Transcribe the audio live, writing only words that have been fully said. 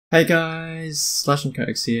Hey guys, Slash and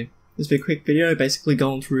Cokes here. This will be a quick video, basically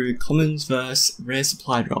going through commons versus rare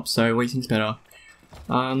supply drops, so what do you think's better?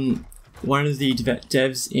 One of the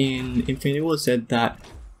devs in Infinity Ward said that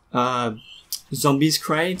zombies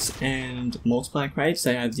crates and multiplayer crates,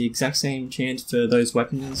 they have the exact same chance for those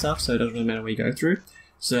weapons and stuff, so it doesn't really matter where you go through.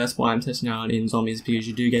 So that's why I'm testing out in zombies, because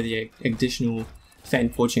you do get the additional Fate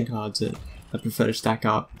and Fortune cards that I prefer to stack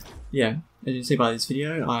up. Yeah, as you can see by this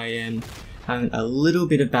video, I am having a little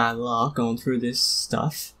bit of bad luck going through this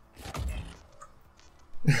stuff.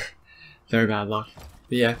 Very bad luck.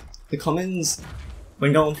 But yeah, the commons,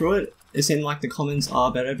 when going through it, it seemed like the commons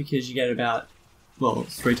are better because you get about, well,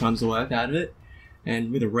 3 times the worth out of it.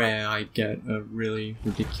 And with a rare, I get a really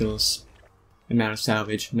ridiculous amount of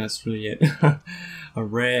salvage, and that's really it. A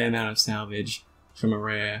rare amount of salvage from a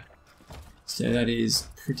rare. So that is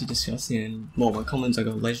pretty disgusting. And well, my commons, I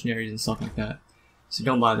got legendaries and stuff like that. So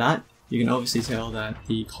going by that, you can obviously tell that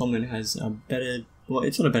the common has a better, well,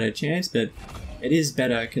 it's not a better chance, but it is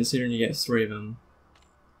better considering you get 3 of them.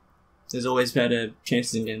 There's always better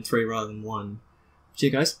chances in getting 3 rather than 1. So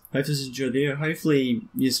yeah guys, hope this enjoyed the video. Hopefully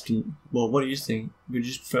you can, well, what do you think? Would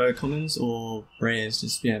you prefer commons or rares?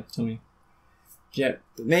 Just, yeah, tell me. Yeah,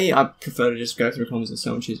 but me, I prefer to just go through commons, it's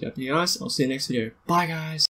so much easier. But you guys, I'll see you next video. Bye guys!